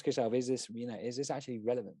 Ask yourself, is this actually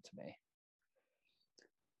relevant to me?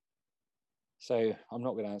 So I'm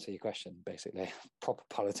not going to answer your question, basically. Proper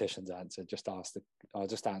politician's answer. I'll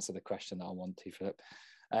just answer the question that I want to, Philip.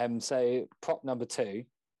 So prop number 2,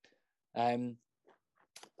 I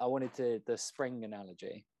wanted the spring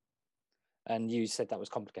analogy. And you said that was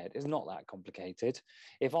complicated. It's not that complicated.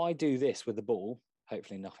 If I do this with the ball,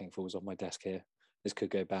 hopefully nothing falls off my desk here. This could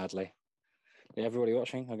go badly. Everybody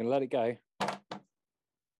watching, I'm going to let it go.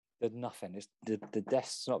 There's nothing. The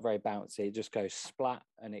desk's not very bouncy. It just goes splat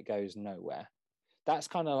and it goes nowhere. That's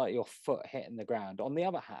kind of like your foot hitting the ground. On the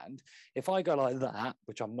other hand, if I go like that,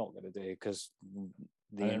 which I'm not going to do because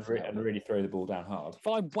and really throw the ball down hard. If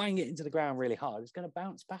I bang it into the ground really hard, it's going to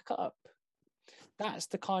bounce back up. That's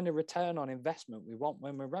the kind of return on investment we want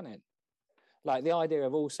when we're running. Like the idea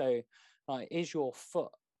of also, like, is your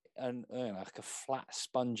foot like a flat,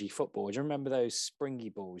 spongy football? Do you remember those springy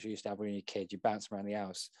balls you used to have when you were a kid? You bounce around the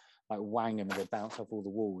house, like wang them, and they bounce off all the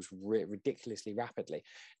walls ridiculously rapidly.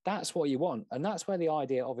 That's what you want. And that's where the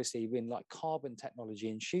idea, obviously, in like carbon technology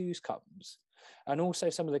in shoes comes. And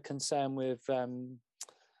also some of the concern with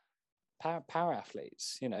power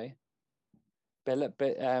athletes,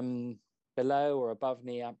 below or above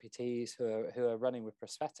knee amputees who are running with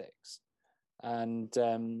prosthetics. And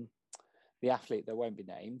the athlete that won't be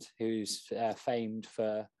named, who's famed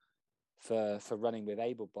for running with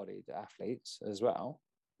able-bodied athletes as well,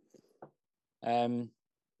 and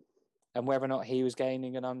whether or not he was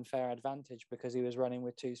gaining an unfair advantage because he was running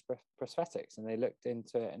with two prosthetics, and they looked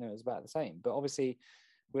into it and it was about the same. But obviously,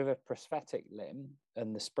 with a prosthetic limb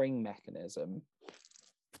and the spring mechanism,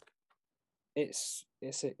 it's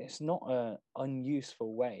not an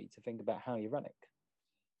unuseful way to think about how you're running.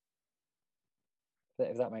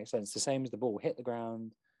 If that makes sense. The same as the ball, hit the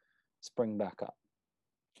ground, spring back up.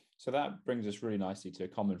 So that brings us really nicely to a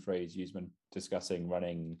common phrase used when discussing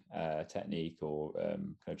running technique or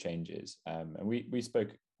kind of changes. And we spoke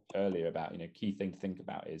earlier about, key thing to think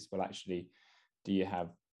about is, well, actually, do you have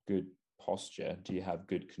good posture? Do you have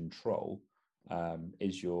good control?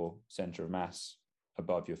 Is your center of mass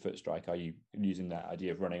above your foot strike? Are you using that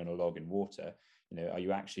idea of running on a log in water? Are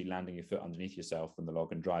you actually landing your foot underneath yourself on the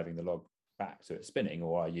log and driving the log back so it's spinning,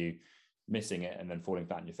 or are you missing it and then falling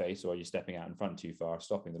flat in your face, or are you stepping out in front too far,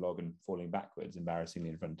 stopping the log and falling backwards embarrassingly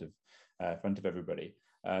in front of everybody?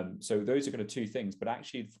 So those are kind of two things, but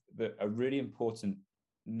actually a really important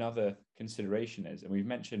another consideration is, and we've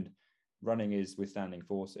mentioned running is withstanding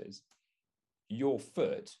forces, your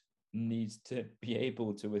foot needs to be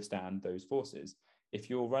able to withstand those forces. If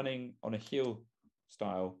you're running on a heel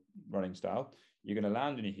style running style, you're going to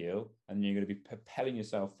land on your heel and you're going to be propelling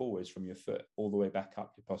yourself forwards from your foot all the way back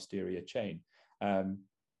up your posterior chain,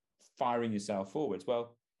 firing yourself forwards.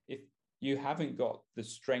 Well, if you haven't got the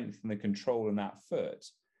strength and the control in that foot,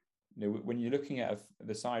 when you're looking at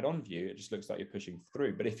the side on view, it just looks like you're pushing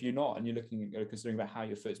through. But if you're not, and you're looking at considering about how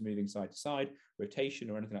your foot's moving side to side, rotation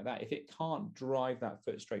or anything like that, if it can't drive that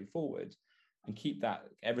foot straight forward and keep that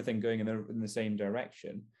everything going in the same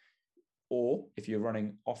direction, or if you're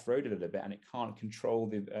running off-road a little bit and it can't control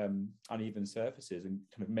the uneven surfaces and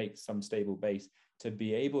kind of make some stable base to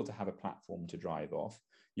be able to have a platform to drive off,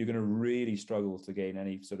 you're going to really struggle to gain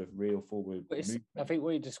any sort of real forward movement. I think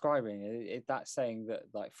what you're describing, that's saying that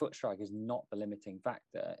like foot strike is not the limiting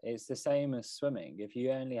factor. It's the same as swimming. If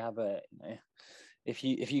you only have if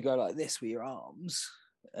you go like this with your arms,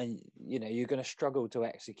 and you're going to struggle to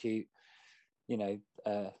execute,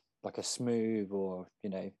 like a smooth or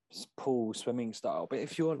pool swimming style. But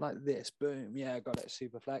if you're like this, boom, yeah, got it,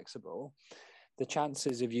 super flexible, the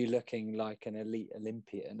chances of you looking like an elite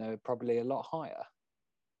Olympian are probably a lot higher.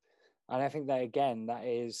 And I think that, again, that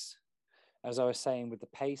is, as I was saying with the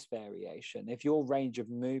pace variation, if your range of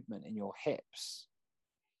movement in your hips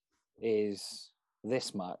is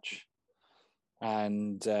this much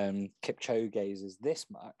and Kipchoge's is this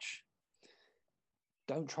much,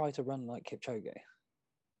 don't try to run like Kipchoge.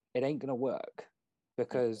 It ain't going to work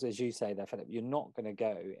because, as you say there, Philip, you're not going to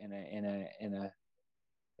go in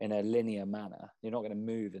a linear manner. You're not going to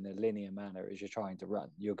move in a linear manner as you're trying to run.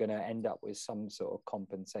 You're going to end up with some sort of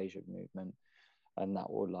compensation movement, and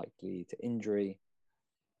that will likely lead to injury.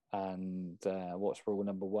 And what's rule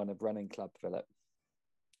number 1 of running club, Philip?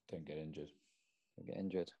 Don't get injured. Don't get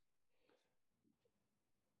injured.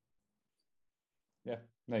 Yeah,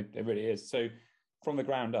 no, it really is. So from the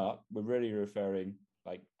ground up, we're really referring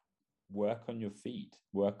like work on your feet,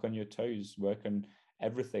 work on your toes, work on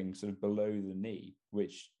everything sort of below the knee,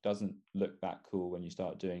 which doesn't look that cool when you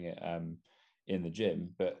start doing it in the gym.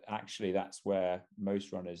 But actually, that's where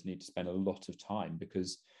most runners need to spend a lot of time,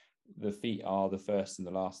 because the feet are the first and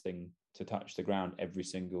the last thing to touch the ground every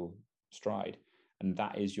single stride. And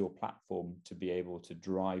that is your platform to be able to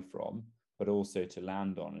drive from, but also to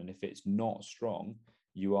land on. And if it's not strong,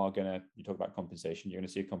 you talk about compensation, you're going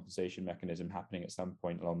to see a compensation mechanism happening at some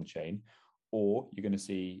point along the chain, or you're going to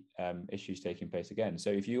see issues taking place again. So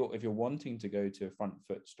if you're wanting to go to a front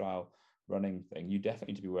foot style running thing, you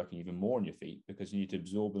definitely need to be working even more on your feet, because you need to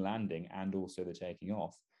absorb the landing and also the taking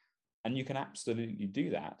off. And you can absolutely do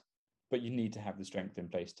that, but you need to have the strength in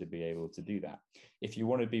place to be able to do that. If you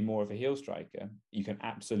want to be more of a heel striker, you can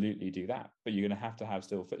absolutely do that, but you're going to have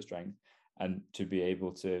still foot strength and to be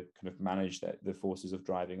able to kind of manage the forces of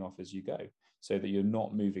driving off as you go, so that you're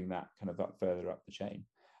not moving that kind of further up the chain.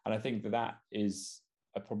 And I think that is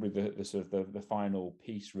probably the sort of the final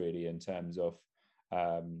piece, really, in terms of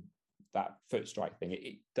that foot strike thing.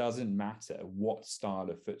 It doesn't matter what style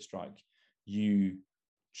of foot strike you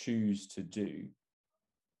choose to do.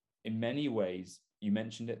 In many ways, you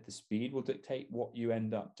mentioned it, the speed will dictate what you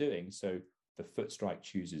end up doing. So the foot strike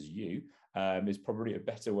chooses you is probably a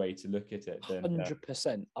better way to look at it than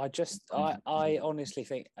 100%. I honestly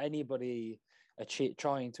think anybody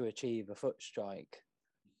trying to achieve a foot strike,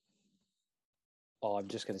 I'm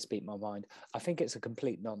just going to speak my mind, I think it's a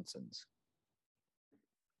complete nonsense.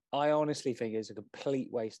 I honestly think it's a complete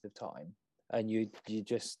waste of time, and you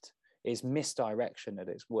just, it's misdirection at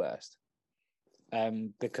its worst.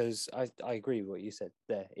 Because I agree with what you said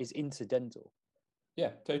there. It's incidental.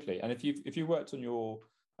 Yeah, totally. And if you worked on your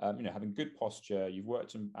having good posture, you've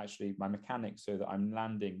worked on actually my mechanics so that I'm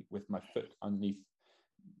landing with my foot underneath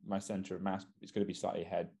my center of mass. It's going to be slightly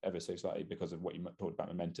ahead, ever so slightly, because of what you talked about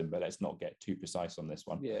momentum. But let's not get too precise on this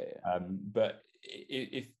one. Yeah. But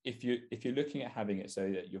if you're looking at having it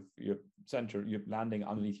so that you're landing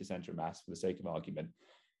underneath your center of mass for the sake of argument,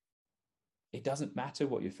 it doesn't matter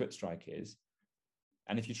what your foot strike is.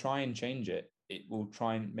 And if you try and change it, it will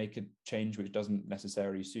try and make a change which doesn't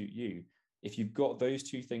necessarily suit you. If you've got those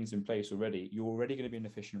two things in place already, you're already going to be an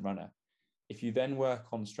efficient runner. If you then work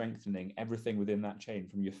on strengthening everything within that chain,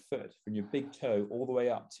 from your foot, from your big toe, all the way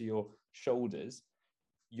up to your shoulders,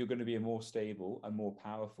 you're going to be a more stable and more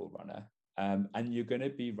powerful runner. And you're going to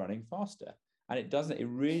be running faster. And it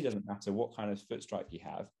really doesn't matter what kind of foot strike you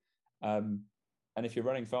have. And if you're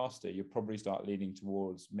running faster, you'll probably start leaning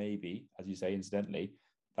towards, maybe, as you say, incidentally,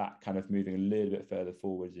 that kind of moving a little bit further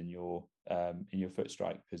forwards in your foot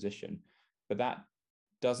strike position. But that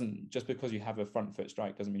doesn't, just because you have a front foot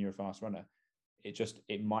strike doesn't mean you're a fast runner.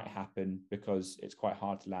 It might happen because it's quite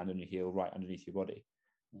hard to land on your heel right underneath your body.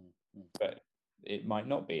 Mm-hmm. But it might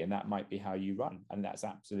not be, and that might be how you run, and that's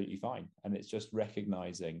absolutely fine. And it's just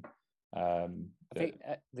recognizing. I think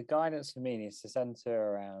the guidance for me needs to center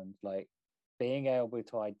around like being able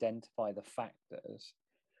to identify the factors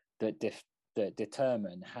that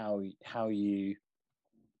determine how you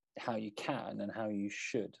can and how you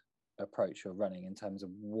should approach your running in terms of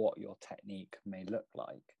what your technique may look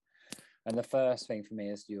like. And the first thing for me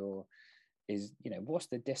is what's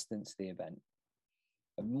the distance to the event?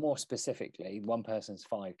 And more specifically, one person's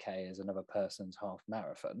 5K is another person's half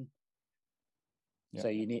marathon. Yeah. So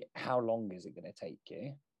you need, how long is it going to take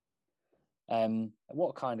you?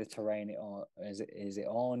 What kind of terrain is it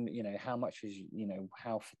on? How much is,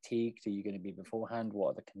 how fatigued are you going to be beforehand? What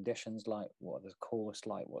are the conditions like? What are the course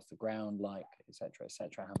like? What's the ground like, etc.,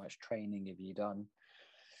 etc.? How much training have you done?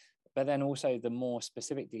 But then also the more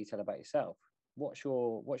specific detail about yourself. What's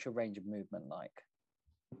your range of movement like?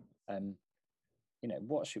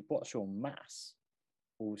 What's your mass?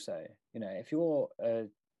 Also, if you're a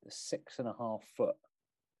 6.5 foot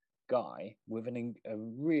guy with a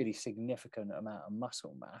really significant amount of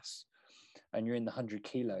muscle mass, and you're in the 100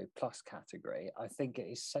 kilo plus category, I think it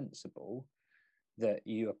is sensible that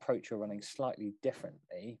you approach your running slightly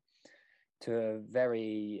differently to a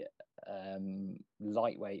very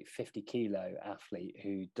lightweight 50 kilo athlete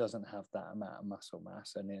who doesn't have that amount of muscle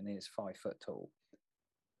mass and is 5 foot tall.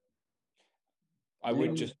 I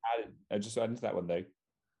would just add into that one though,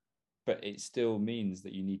 but it still means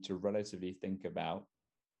that you need to relatively think about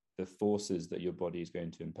the forces that your body is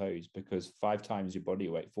going to impose, because 5 times your body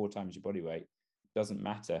weight, 4 times your body weight, doesn't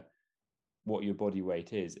matter what your body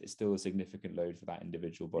weight is. It's still a significant load for that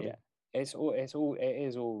individual body. Yeah, it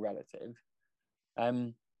is all relative.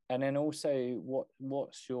 And then also,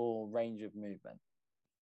 what's your range of movement?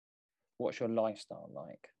 What's your lifestyle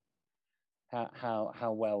like?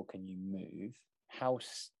 How well can you move? How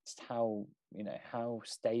stable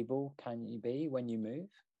can you be when you move?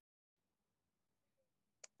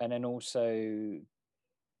 And then also,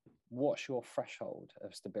 what's your threshold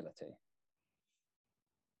of stability?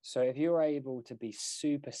 So if you're able to be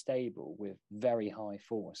super stable with very high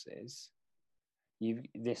forces,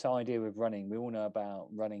 this idea with running, we all know about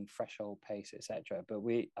running threshold pace, etc. But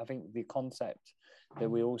I think the concept that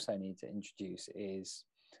we also need to introduce is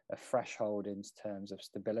a threshold in terms of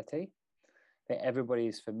stability. I think everybody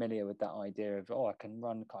is familiar with that idea of, I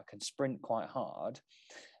can sprint quite hard.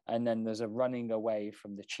 And then there's a running away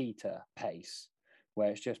from the cheetah pace where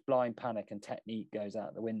it's just blind panic and technique goes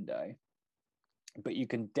out the window. But you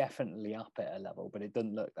can definitely up it a level, but it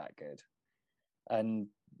doesn't look that good. And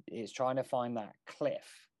it's trying to find that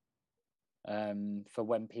cliff for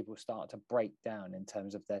when people start to break down in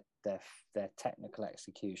terms of their technical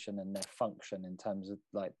execution and their function in terms of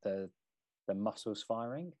like the muscles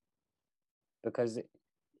firing. Because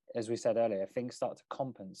as we said earlier, if things start to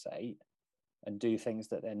compensate and do things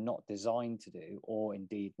that they're not designed to do, or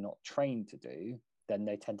indeed not trained to do, then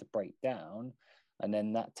they tend to break down. And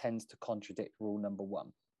then that tends to contradict rule number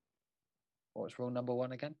 1. What's rule number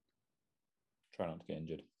 1 again? Try not to get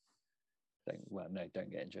injured.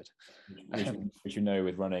 Don't get injured. Which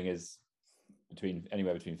with running is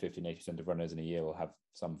anywhere between 50 and 80% of runners in a year will have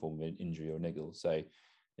some form of injury or niggle. So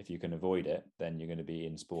if you can avoid it, then you're going to be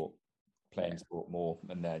in sport, playing sport more,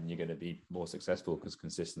 and then you're going to be more successful, because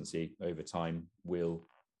consistency over time will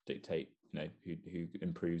dictate who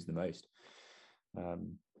improves the most.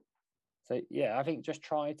 So yeah, I think just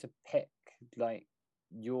try to pick like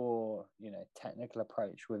your technical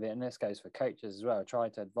approach with it, and this goes for coaches as well. Try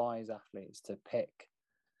to advise athletes to pick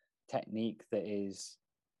technique that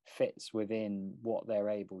fits within what they're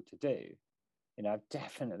able to do. I've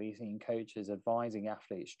definitely seen coaches advising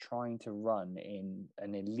athletes trying to run in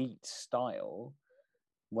an elite style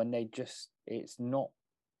when it's not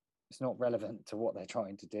relevant to what they're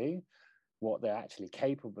trying to do, what they're actually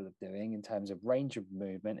capable of doing in terms of range of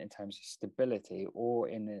movement, in terms of stability, or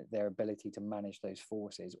in their ability to manage those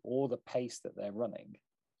forces, or the pace that they're running.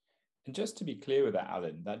 And just to be clear with that,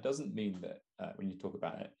 Alan, that doesn't mean that when you talk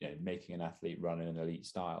about making an athlete run in an elite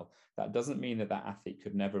style, that doesn't mean that athlete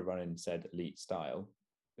could never run in said elite style.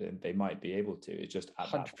 They might be able to. It's just at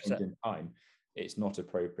 100%. That point in time, it's not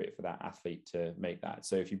appropriate for that athlete to make that.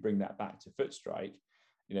 So if you bring that back to foot strike,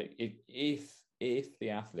 if the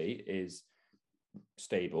athlete is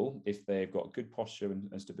stable, if they've got good posture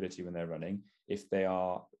and stability when they're running, if they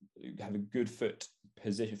have a good foot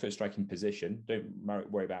striking position, don't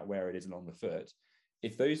worry about where it is along the foot.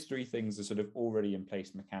 If those three things are sort of already in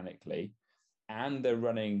place mechanically, and they're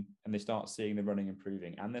running, and they start seeing the running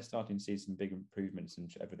improving, and they're starting to see some big improvements and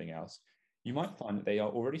everything else, you might find that they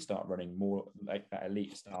already start running more like that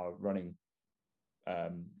elite style running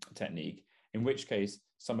technique, in which case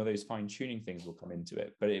some of those fine-tuning things will come into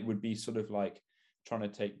it. But it would be sort of like trying to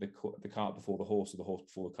take the cart before the horse, or the horse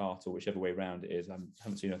before the cart, or whichever way around it is. I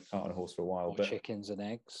haven't seen a cart and a horse for a while. Or but chickens and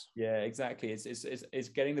eggs. Yeah, exactly. It's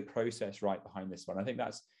getting the process right behind this one. I think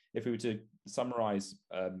that's, if we were to summarize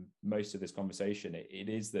most of this conversation, it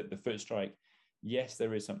is that the foot strike, yes,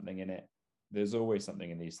 there is something in it. There's always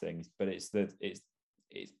something in these things, but it's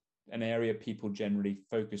an area people generally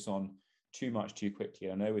focus on too much too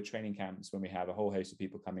quickly. I know with training camps, when we have a whole host of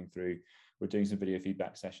people coming through, we're doing some video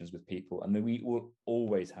feedback sessions with people, and then we will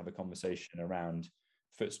always have a conversation around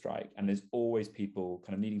foot strike. And there's always people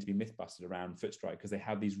kind of needing to be myth busted around foot strike, because they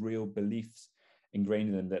have these real beliefs ingrained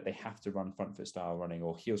in them that they have to run front foot style running,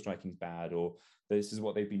 or heel striking is bad, or this is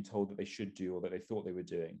what they've been told that they should do, or that they thought they were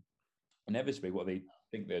doing. Inevitably, what they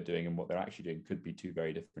think they're doing and what they're actually doing could be two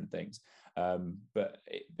very different things. But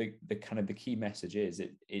the key message is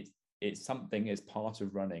it's something as part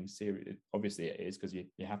of running. Obviously it is, because you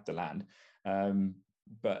have to land.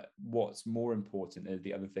 But what's more important are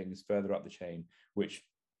the other things further up the chain, which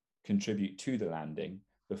contribute to the landing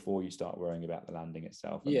before you start worrying about the landing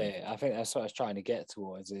itself. I think that's what I was trying to get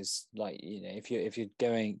towards, is like, if you're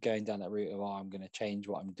going down that route of, I'm going to change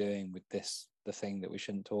what I'm doing with the thing that we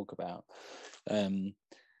shouldn't talk about,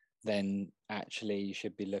 then actually you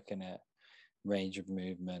should be looking at range of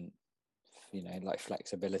movement, like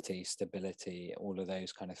flexibility, stability, all of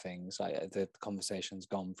those kind of things. Like the conversation's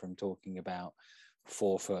gone from talking about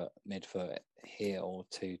forefoot, midfoot, heel,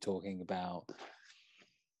 to talking about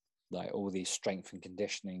like all these strength and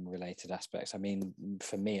conditioning related aspects. I mean,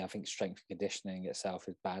 for me, I think strength and conditioning itself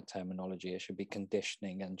is bad terminology. It should be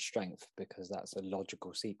conditioning and strength, because that's a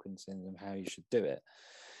logical sequencing of how you should do it.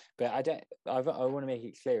 But I want to make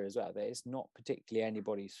it clear as well that it's not particularly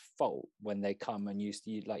anybody's fault when they come and you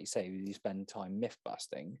like you say, you spend time myth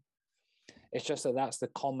busting. It's just that that's the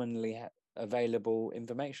commonly available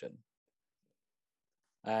information.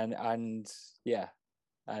 And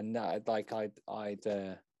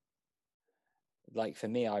like for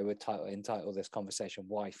me, I would entitle this conversation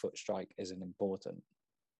 "Why Foot Strike Isn't Important."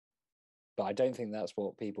 But I don't think that's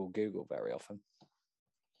what people Google very often.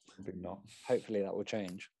 Probably not. Hopefully that will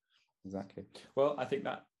change. Exactly. Well, I think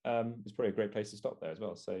that is probably a great place to stop there as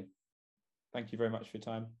well. So thank you very much for your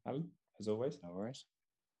time, Alan, as always. No worries.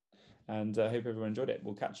 And I hope everyone enjoyed it.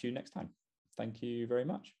 We'll catch you next time. Thank you very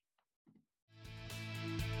much.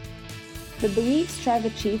 The Believe, Strive,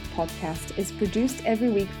 Achieve podcast is produced every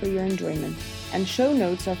week for your enjoyment, and show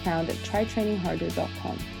notes are found at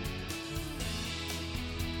trytrainingharder.com.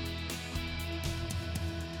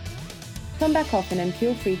 Come back often and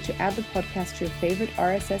feel free to add the podcast to your favorite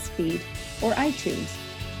RSS feed or iTunes.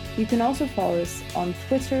 You can also follow us on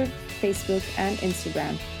Twitter, Facebook, and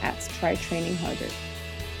Instagram at trytrainingharder.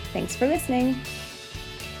 Thanks for listening.